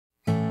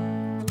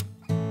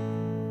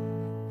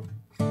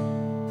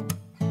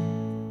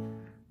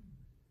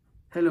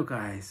Hello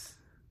guys,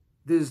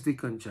 this is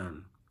Deacon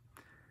John.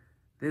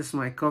 This is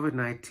my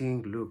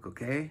COVID-19 look,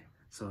 okay?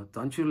 So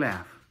don't you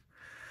laugh.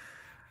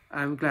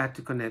 I'm glad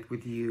to connect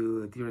with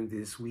you during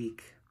this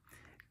week.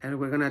 And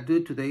we're gonna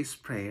do today's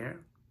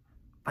prayer,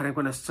 but I'm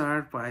gonna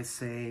start by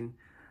saying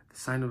the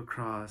sign of the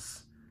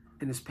cross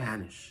in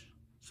Spanish.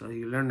 So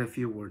you learn a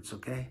few words,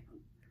 okay?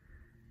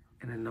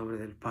 En el nombre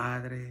del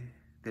Padre,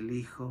 del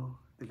Hijo,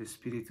 del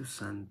Espíritu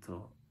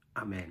Santo.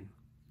 Amen.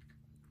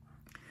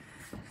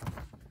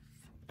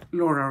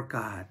 Lord our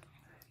God,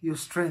 you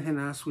strengthen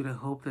us with a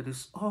hope that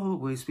is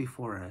always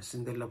before us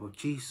in the love of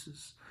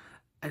Jesus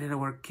and in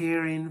our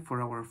caring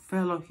for our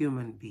fellow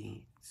human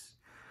beings.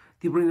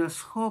 You bring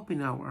us hope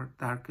in our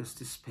darkest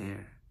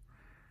despair.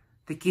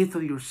 The gift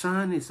of your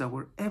Son is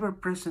our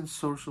ever-present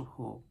source of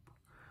hope.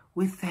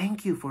 We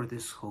thank you for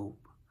this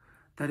hope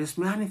that is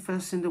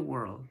manifest in the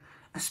world,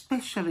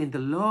 especially in the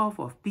love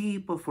of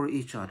people for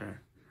each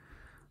other.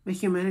 May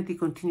humanity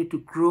continue to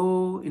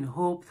grow in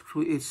hope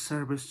through its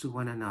service to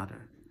one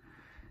another.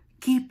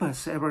 Keep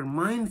us ever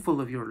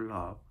mindful of your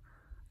love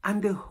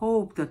and the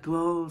hope that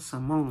dwells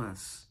among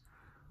us.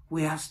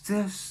 We ask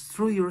this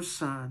through your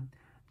Son,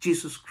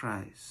 Jesus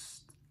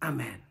Christ.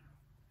 Amen.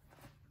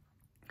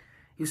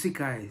 You see,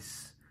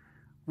 guys,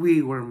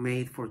 we were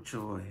made for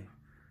joy.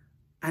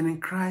 And in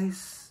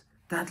Christ,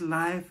 that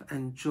life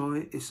and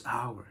joy is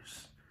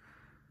ours.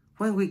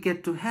 When we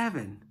get to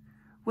heaven,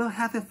 we'll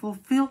have the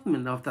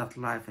fulfillment of that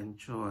life and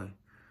joy.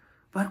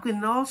 But we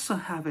can also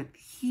have it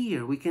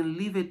here. We can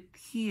live it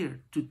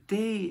here,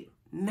 today,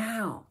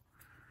 now.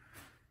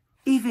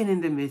 Even in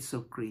the midst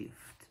of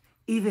grief,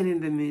 even in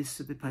the midst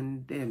of the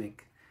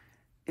pandemic,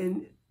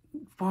 and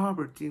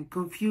poverty and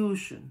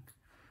confusion.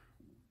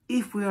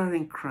 If we are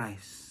in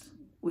Christ,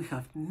 we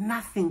have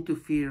nothing to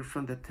fear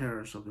from the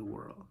terrors of the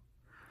world.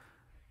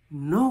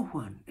 No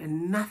one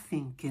and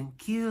nothing can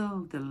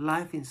kill the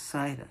life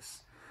inside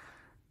us.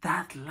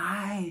 That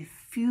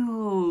life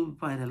fueled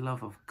by the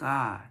love of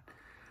God,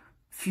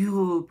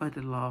 fueled by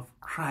the love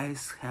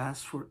Christ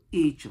has for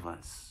each of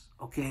us,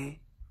 okay?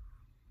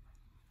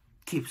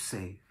 Keep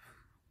safe.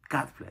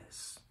 God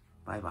bless.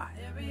 Bye-bye.